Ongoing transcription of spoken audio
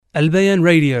Al-Bayan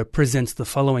Radio presents the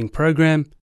following program,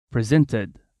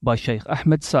 presented by Sheikh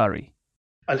Ahmad Sari.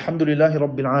 Alhamdulillahi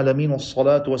Rabbil Alameen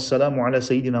wassalatu wassalamu ala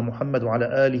Sayyidina Muhammad wa ala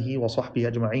alihi wa sahbihi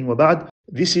ajma'een wa ba'd.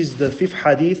 This is the fifth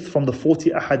hadith from the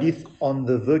 40 hadith on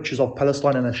the virtues of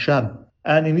Palestine and Al-Sham.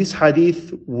 And in this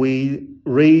hadith we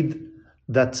read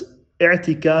that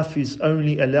i'tikaf is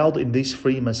only allowed in these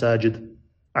three masajid.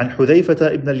 عن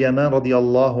حذيفة ابن اليمان رضي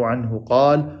الله عنه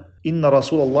قال إن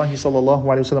رسول الله صلى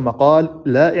الله عليه وسلم قال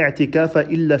لا اعتكاف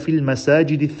إلا في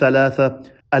المساجد الثلاثة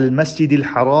المسجد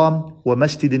الحرام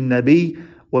ومسجد النبي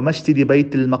ومسجد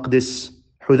بيت المقدس.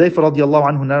 Hudayfa radiallahu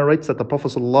anhu narrates that the Prophet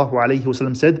sallallahu alayhi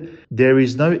wasallam said, there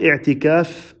is no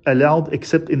i'tikaf allowed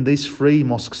except in these three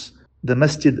mosques, the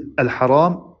Masjid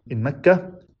al-Haram in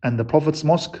Mecca and the Prophet's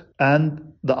mosque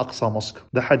and the Aqsa mosque.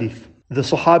 The hadith. The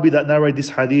Sahabi that narrated this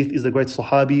hadith is the great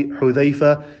Sahabi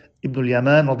Hudayfa ibn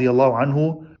al-Yaman radiallahu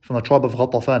anhu from the tribe of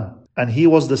Ghatafan. And he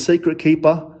was the sacred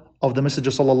keeper of the Messenger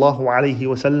sallallahu alayhi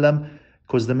wasallam,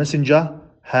 because the Messenger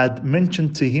had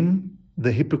mentioned to him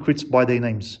the hypocrites by their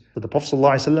names. But the Prophet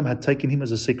ﷺ had taken him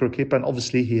as a secret keeper, and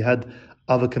obviously he had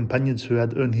other companions who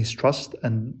had earned his trust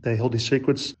and they held his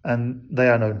secrets, and they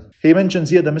are known. He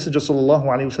mentions here the Messenger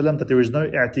ﷺ that there is no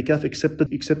i'tikaf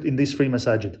except in these three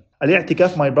masajid.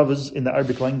 Al-i'tikaf, my brothers, in the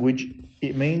Arabic language,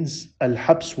 it means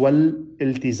al-habs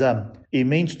wal-iltizam. It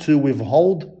means to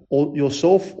withhold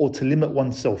yourself or to limit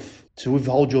oneself. To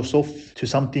withhold yourself to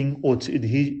something or to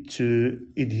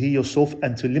adhere yourself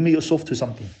and to limit yourself to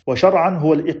something. وشرعا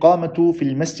هو الإقامة في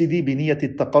المسجد بنية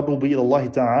التقرب إلى الله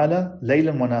تعالى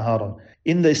ليلا ونهارا.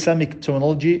 In the Islamic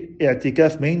terminology,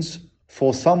 i'tikaf means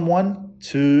for someone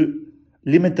to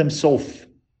limit themselves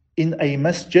in a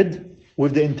masjid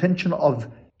with the intention of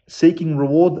seeking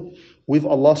reward with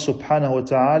Allah subhanahu wa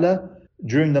ta'ala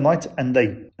during the night and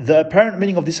day. The apparent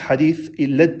meaning of this hadith, it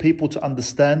led people to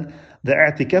understand the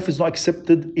i'tikaf is not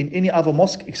accepted in any other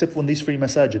mosque except for these three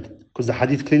masajid, because the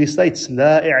hadith clearly states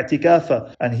la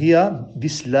i'tikafa, and here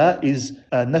this la is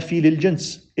nafi lil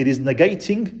jins. It is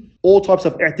negating all types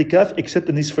of i'tikaf except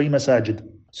in these three masajid.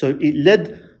 So it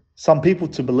led some people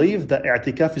to believe that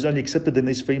i'tikaf is only accepted in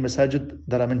these three masajid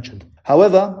that I mentioned.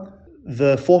 However,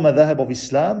 the four madhahib of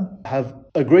Islam have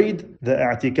agreed that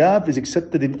i'tikaf is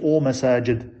accepted in all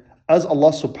masajid, as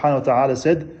Allah subhanahu wa ta'ala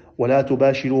said, وَلَا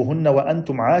تُبَاشِرُوهُنَّ وَأَنْتُمْ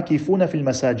عَاكِفُونَ فِي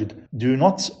الْمَسَاجِدِ. Do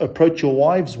not approach your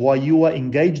wives while you are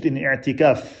engaged in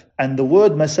i'tikaf. And the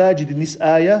word masajid in this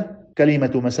ayah,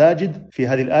 كلمة مساجد في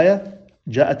هذه الآية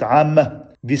جاءت عامة.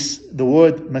 The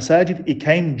word masajid, it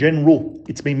came general.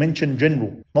 It's been mentioned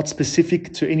general, not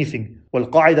specific to anything.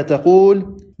 وَالْقَاعِدَةَ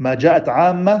تَقُول مَا جاءت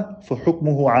عامة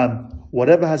فَحُكْمُهُ عام.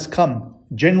 Whatever has come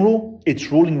general,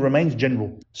 its ruling remains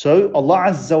general. So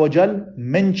Allah Azza wa Jal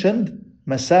mentioned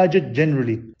masajid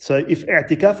generally. So if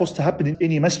i'tikaf was to happen in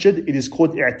any masjid, it is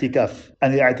called i'tikaf,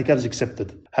 and the i'tikaf is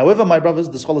accepted. However, my brothers,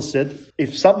 the scholars said,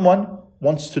 if someone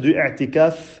wants to do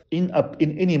i'tikaf in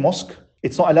any mosque,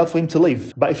 it's not allowed for him to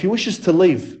leave. But if he wishes to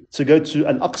leave to go to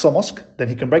Al-Aqsa mosque, then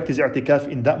he can break his i'tikaf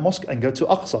in that mosque and go to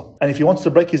Aqsa. And if he wants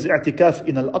to break his i'tikaf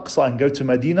in Al-Aqsa and go to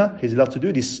Medina, he's allowed to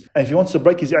do this. And if he wants to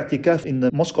break his i'tikaf in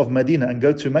the mosque of Medina and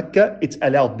go to Mecca, it's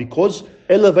allowed, because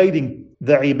elevating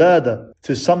the ibadah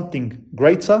to something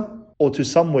greater or to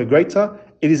somewhere greater,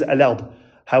 it is allowed.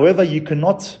 However, you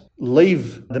cannot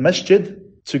leave the masjid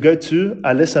to go to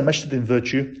a lesser masjid in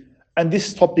virtue. And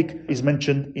this topic is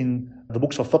mentioned in the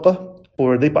books of fiqh.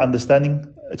 For a deeper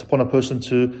understanding, it's upon a person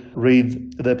to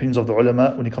read the opinions of the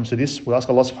ulama when it comes to this. We ask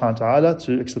Allah subhanahu wa ta'ala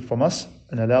to accept from us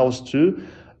and allow us to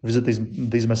visit these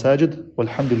masajid.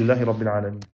 Walhamdulillahi Rabbil Alameen.